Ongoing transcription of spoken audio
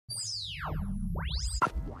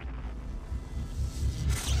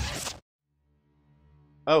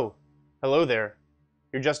Oh, hello there.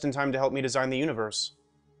 You're just in time to help me design the universe.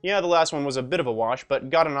 Yeah, the last one was a bit of a wash, but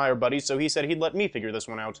God and I are buddies, so he said he'd let me figure this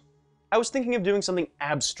one out. I was thinking of doing something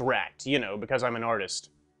abstract, you know, because I'm an artist.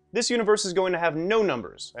 This universe is going to have no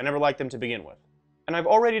numbers. I never liked them to begin with. And I've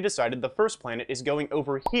already decided the first planet is going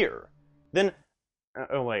over here. Then...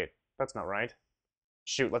 oh wait, that's not right.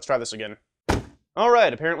 Shoot, let's try this again.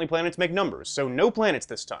 Alright, apparently planets make numbers, so no planets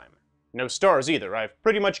this time. No stars either. I've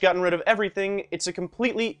pretty much gotten rid of everything. It's a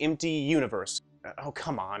completely empty universe. Oh,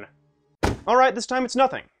 come on. Alright, this time it's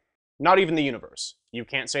nothing. Not even the universe. You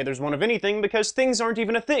can't say there's one of anything because things aren't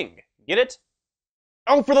even a thing. Get it?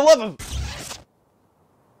 Oh, for the love of...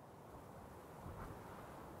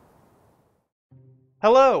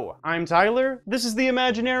 Hello, I'm Tyler, this is the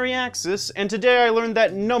Imaginary Axis, and today I learned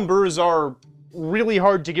that numbers are really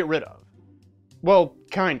hard to get rid of. Well,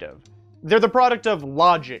 kind of. They're the product of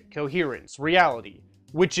logic, coherence, reality,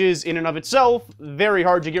 which is, in and of itself, very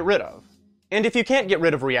hard to get rid of. And if you can't get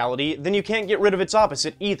rid of reality, then you can't get rid of its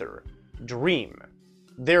opposite either. Dream.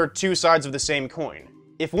 They're two sides of the same coin.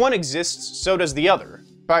 If one exists, so does the other.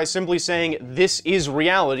 By simply saying, this is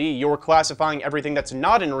reality, you're classifying everything that's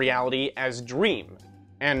not in reality as dream,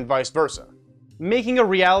 and vice versa. Making a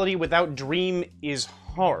reality without dream is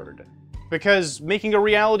hard, because making a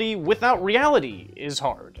reality without reality is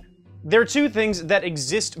hard. They're two things that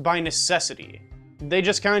exist by necessity. They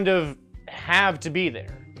just kind of have to be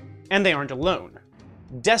there. And they aren't alone.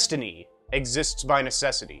 Destiny exists by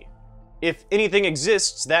necessity. If anything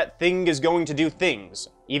exists, that thing is going to do things,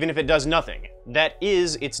 even if it does nothing. That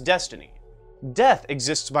is its destiny. Death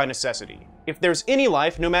exists by necessity. If there's any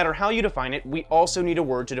life, no matter how you define it, we also need a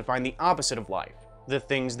word to define the opposite of life, the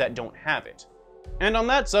things that don't have it. And on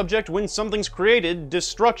that subject, when something's created,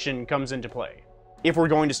 destruction comes into play. If we're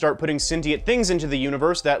going to start putting sentient things into the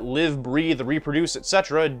universe that live, breathe, reproduce,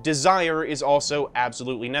 etc., desire is also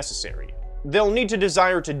absolutely necessary. They'll need to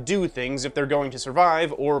desire to do things if they're going to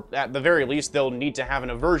survive, or at the very least, they'll need to have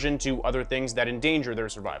an aversion to other things that endanger their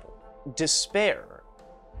survival. Despair.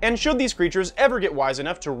 And should these creatures ever get wise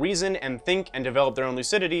enough to reason and think and develop their own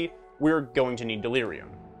lucidity, we're going to need delirium.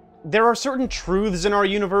 There are certain truths in our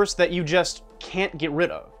universe that you just can't get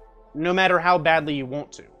rid of, no matter how badly you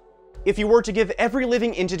want to. If you were to give every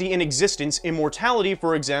living entity in existence immortality,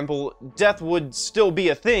 for example, death would still be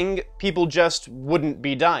a thing, people just wouldn't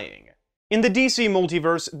be dying. In the DC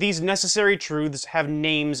multiverse, these necessary truths have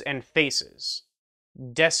names and faces.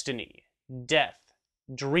 Destiny, death,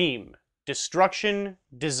 dream, destruction,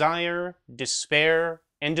 desire, despair,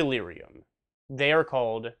 and delirium. They are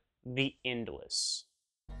called the Endless.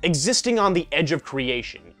 Existing on the edge of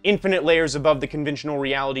creation, infinite layers above the conventional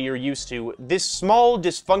reality you're used to, this small,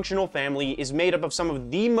 dysfunctional family is made up of some of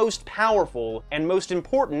the most powerful and most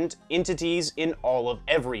important entities in all of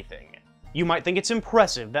everything. You might think it's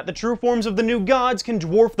impressive that the true forms of the new gods can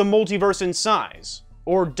dwarf the multiverse in size,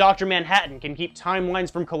 or Dr. Manhattan can keep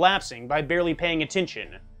timelines from collapsing by barely paying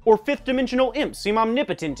attention, or fifth-dimensional imps seem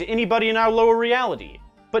omnipotent to anybody in our lower reality.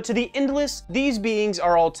 But to the Endless, these beings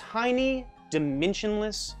are all tiny,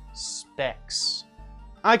 dimensionless specks.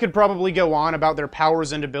 I could probably go on about their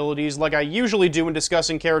powers and abilities like I usually do when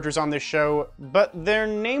discussing characters on this show, but their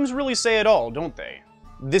names really say it all, don't they?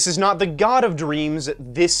 This is not the god of dreams,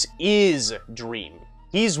 this is Dream.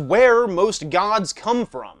 He's where most gods come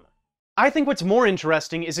from. I think what's more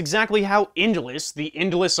interesting is exactly how endless the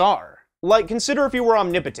Endless are. Like, consider if you were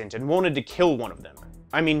omnipotent and wanted to kill one of them.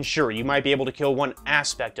 I mean, sure, you might be able to kill one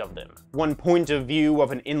aspect of them, one point of view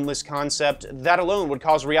of an endless concept. That alone would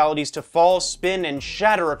cause realities to fall, spin, and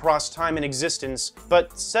shatter across time and existence,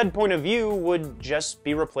 but said point of view would just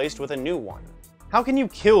be replaced with a new one. How can you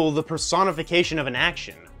kill the personification of an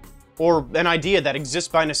action? Or an idea that exists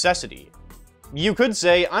by necessity? You could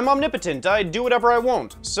say, I'm omnipotent, I do whatever I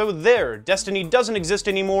want, so there, destiny doesn't exist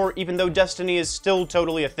anymore, even though destiny is still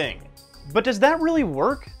totally a thing. But does that really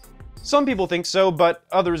work? Some people think so, but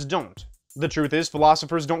others don't. The truth is,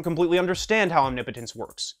 philosophers don't completely understand how omnipotence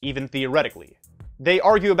works, even theoretically. They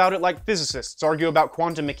argue about it like physicists argue about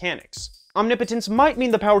quantum mechanics. Omnipotence might mean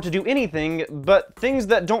the power to do anything, but things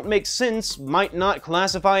that don't make sense might not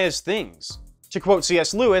classify as things. To quote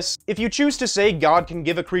C.S. Lewis, if you choose to say God can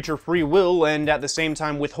give a creature free will and at the same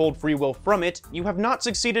time withhold free will from it, you have not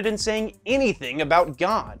succeeded in saying anything about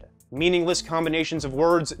God. Meaningless combinations of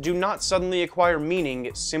words do not suddenly acquire meaning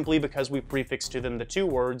simply because we prefix to them the two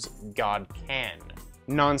words, God can.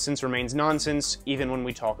 Nonsense remains nonsense, even when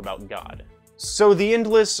we talk about God. So the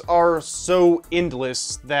Endless are so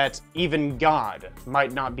endless that even God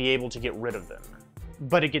might not be able to get rid of them.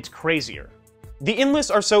 But it gets crazier. The endless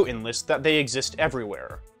are so endless that they exist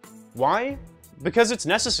everywhere. Why? Because it's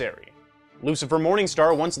necessary. Lucifer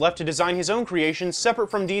Morningstar once left to design his own creations separate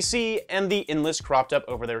from DC, and the endless cropped up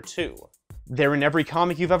over there too. They're in every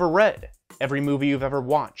comic you've ever read, every movie you've ever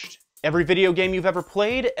watched, every video game you've ever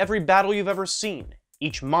played, every battle you've ever seen.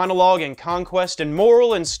 Each monologue and conquest and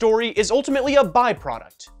moral and story is ultimately a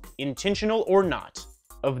byproduct, intentional or not,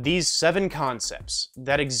 of these 7 concepts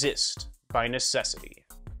that exist by necessity.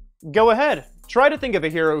 Go ahead, try to think of a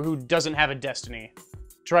hero who doesn't have a destiny.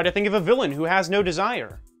 Try to think of a villain who has no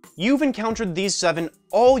desire. You've encountered these 7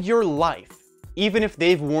 all your life, even if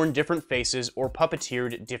they've worn different faces or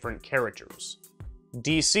puppeteered different characters.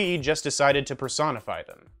 DC just decided to personify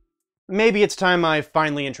them. Maybe it's time I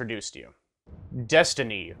finally introduced you.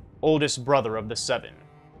 Destiny, oldest brother of the 7.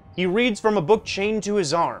 He reads from a book chained to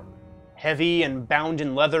his arm, heavy and bound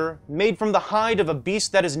in leather, made from the hide of a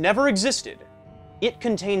beast that has never existed. It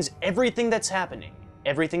contains everything that's happening,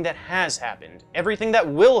 everything that has happened, everything that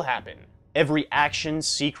will happen, every action,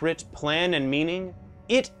 secret, plan, and meaning.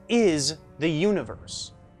 It is the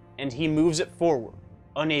universe, and he moves it forward,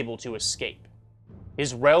 unable to escape.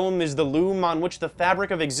 His realm is the loom on which the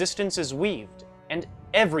fabric of existence is weaved, and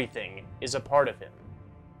everything is a part of him.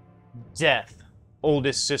 Death,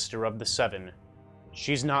 oldest sister of the 7.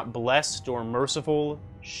 She's not blessed or merciful,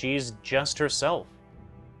 she's just herself.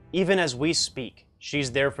 Even as we speak,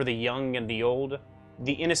 she's there for the young and the old,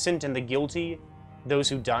 the innocent and the guilty, those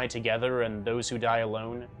who die together and those who die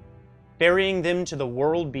alone, ferrying them to the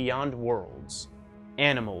world beyond worlds.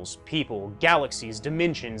 Animals, people, galaxies,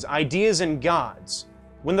 dimensions, ideas, and gods.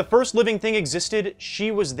 When the first living thing existed,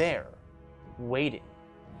 she was there, waiting.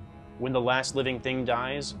 When the last living thing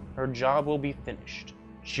dies, her job will be finished.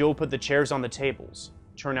 She'll put the chairs on the tables,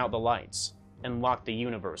 turn out the lights, and lock the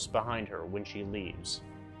universe behind her when she leaves.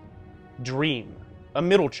 Dream, a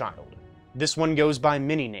middle child. This one goes by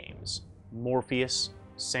many names. Morpheus,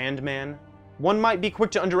 Sandman. One might be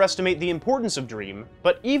quick to underestimate the importance of Dream,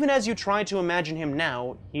 but even as you try to imagine him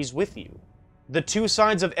now, he's with you. The 2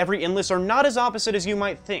 sides of every endless are not as opposite as you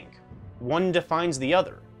might think. One defines the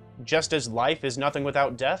other. Just as life is nothing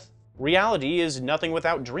without death, reality is nothing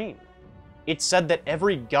without dream. It's said that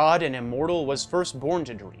every god and immortal was first born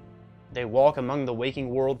to dream. They walk among the waking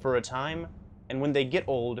world for a time, and when they get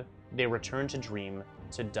old, they return to dream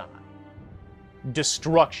to die.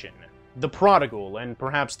 Destruction, the prodigal and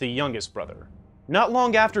perhaps the youngest brother. Not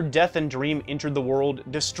long after Death and Dream entered the world,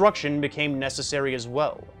 destruction became necessary as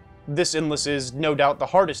well. This endless is no doubt the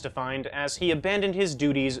hardest to find, as he abandoned his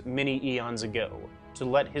duties many eons ago, to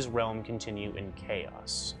let his realm continue in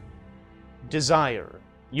chaos. Desire.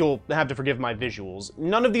 You'll have to forgive my visuals.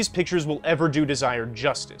 None of these pictures will ever do Desire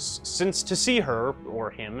justice, since to see her, or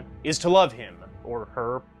him, is to love him, or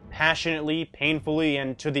her, passionately, painfully,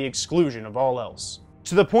 and to the exclusion of all else.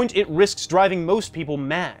 To the point it risks driving most people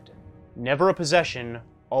mad. Never a possession,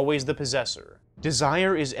 always the possessor.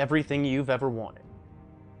 Desire is everything you've ever wanted.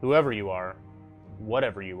 Whoever you are,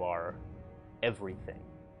 whatever you are, everything.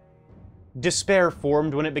 Despair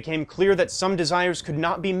formed when it became clear that some desires could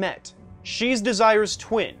not be met. She's Desire's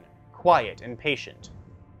twin, quiet and patient.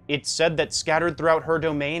 It's said that scattered throughout her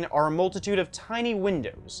domain are a multitude of tiny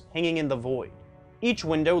windows hanging in the void. Each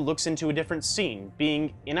window looks into a different scene,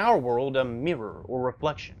 being, in our world, a mirror or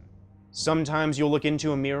reflection. Sometimes you'll look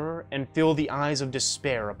into a mirror and feel the eyes of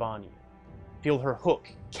despair upon you. Feel her hook,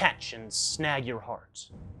 catch, and snag your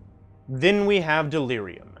heart. Then we have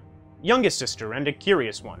Delirium, youngest sister and a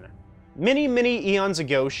curious one. Many, many eons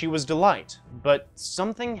ago she was Delight, but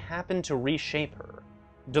something happened to reshape her.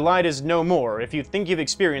 Delight is no more. If you think you've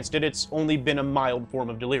experienced it, it's only been a mild form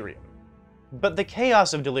of delirium. But the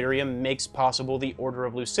chaos of delirium makes possible the order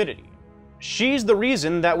of lucidity. She's the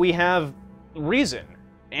reason that we have reason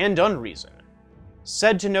and unreason.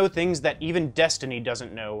 Said to know things that even destiny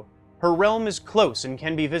doesn't know, her realm is close and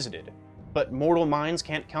can be visited, but mortal minds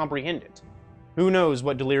can't comprehend it. Who knows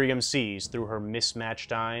what delirium sees through her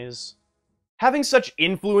mismatched eyes? Having such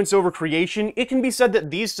influence over creation, it can be said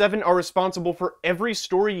that these 7 are responsible for every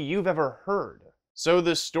story you've ever heard. So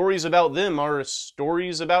the stories about them are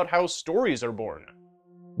stories about how stories are born.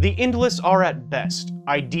 The endless are at best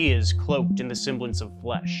ideas cloaked in the semblance of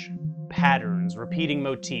flesh. Patterns, repeating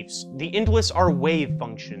motifs. The endless are wave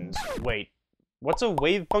functions. Wait, what's a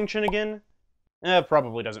wave function again?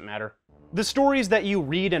 Probably doesn't matter. The stories that you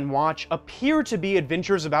read and watch appear to be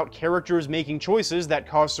adventures about characters making choices that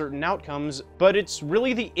cause certain outcomes, but it's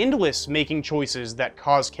really the endless making choices that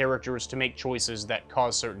cause characters to make choices that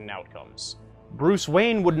cause certain outcomes. Bruce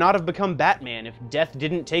Wayne would not have become Batman if death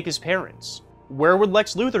didn't take his parents. Where would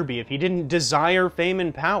Lex Luthor be if he didn't desire fame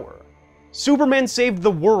and power? Superman saved the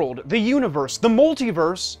world, the universe, the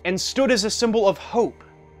multiverse, and stood as a symbol of hope.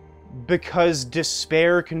 Because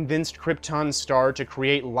despair convinced Krypton's star to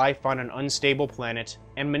create life on an unstable planet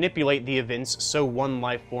and manipulate the events so one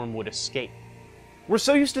life form would escape. We're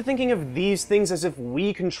so used to thinking of these things as if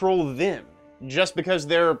we control them, just because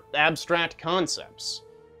they're abstract concepts.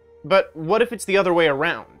 But what if it's the other way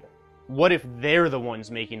around? What if they're the ones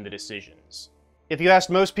making the decisions? If you asked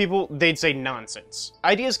most people, they'd say nonsense.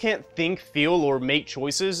 Ideas can't think, feel, or make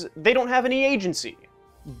choices. They don't have any agency.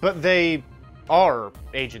 But they are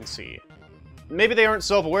agency. Maybe they aren't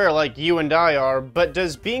self-aware like you and I are, but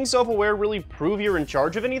does being self-aware really prove you're in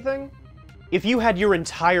charge of anything? If you had your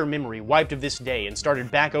entire memory wiped of this day and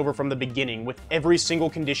started back over from the beginning with every single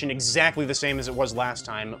condition exactly the same as it was last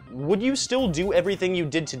time, would you still do everything you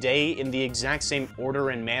did today in the exact same order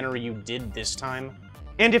and manner you did this time?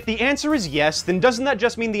 And if the answer is yes, then doesn't that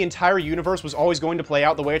just mean the entire universe was always going to play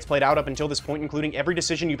out the way it's played out up until this point, including every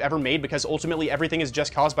decision you've ever made, because ultimately everything is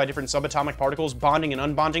just caused by different subatomic particles bonding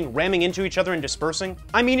and unbonding, ramming into each other and dispersing?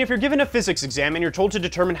 I mean, if you're given a physics exam and you're told to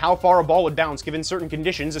determine how far a ball would bounce given certain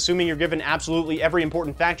conditions, assuming you're given absolutely every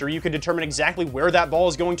important factor, you could determine exactly where that ball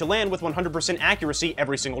is going to land with 100% accuracy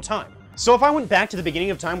every single time. So if I went back to the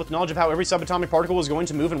beginning of time with knowledge of how every subatomic particle was going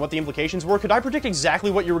to move and what the implications were, could I predict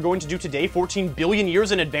exactly what you were going to do today 14 billion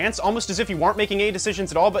years in advance, almost as if you weren't making any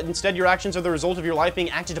decisions at all, but instead your actions are the result of your life being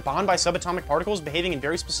acted upon by subatomic particles behaving in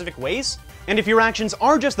very specific ways? And if your actions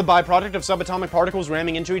are just the byproduct of subatomic particles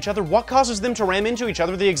ramming into each other, what causes them to ram into each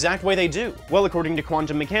other the exact way they do? Well, according to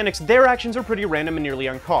quantum mechanics, their actions are pretty random and nearly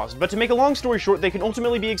uncaused, but to make a long story short, they can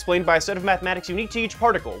ultimately be explained by a set of mathematics unique to each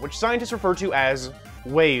particle, which scientists refer to as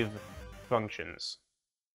wave functions.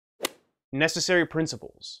 Necessary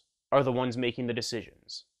principles are the ones making the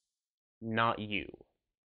decisions, not you.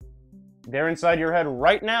 They're inside your head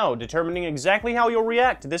right now, determining exactly how you'll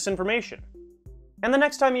react to this information. And the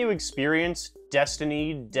next time you experience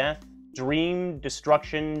destiny, death, dream,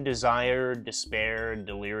 destruction, desire, despair,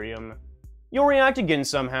 delirium, you'll react again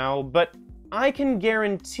somehow, but I can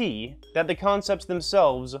guarantee that the concepts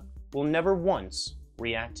themselves will never once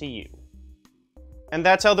react to you. And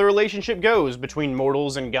that's how the relationship goes between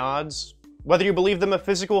mortals and gods, whether you believe them a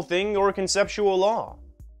physical thing or a conceptual law.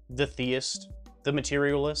 The theist, the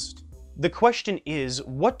materialist. The question is,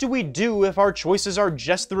 what do we do if our choices are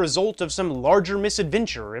just the result of some larger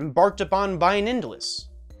misadventure embarked upon by an endless?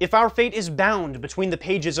 If our fate is bound between the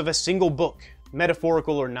pages of a single book,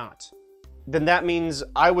 metaphorical or not, then that means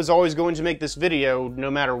I was always going to make this video no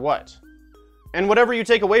matter what. And whatever you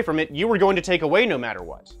take away from it, you were going to take away no matter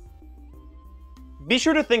what. Be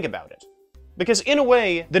sure to think about it. Because in a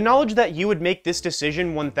way, the knowledge that you would make this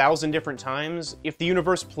decision 1,000 different times, if the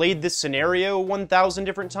universe played this scenario 1,000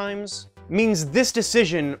 different times, means this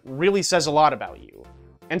decision really says a lot about you.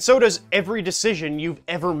 And so does every decision you've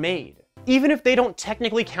ever made, even if they don't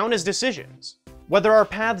technically count as decisions. Whether our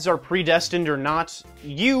paths are predestined or not,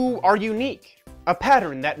 you are unique, a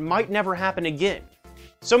pattern that might never happen again.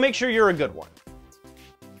 So make sure you're a good one.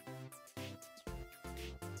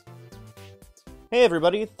 Hey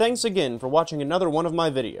everybody, thanks again for watching another one of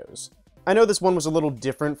my videos. I know this one was a little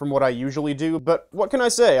different from what I usually do, but what can I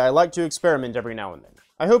say, I like to experiment every now and then.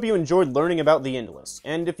 I hope you enjoyed learning about the Endless,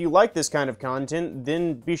 and if you like this kind of content,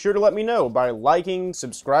 then be sure to let me know by liking,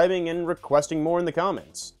 subscribing, and requesting more in the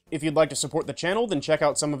comments. If you'd like to support the channel, then check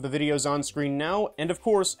out some of the videos on screen now, and of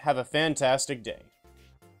course, have a fantastic day.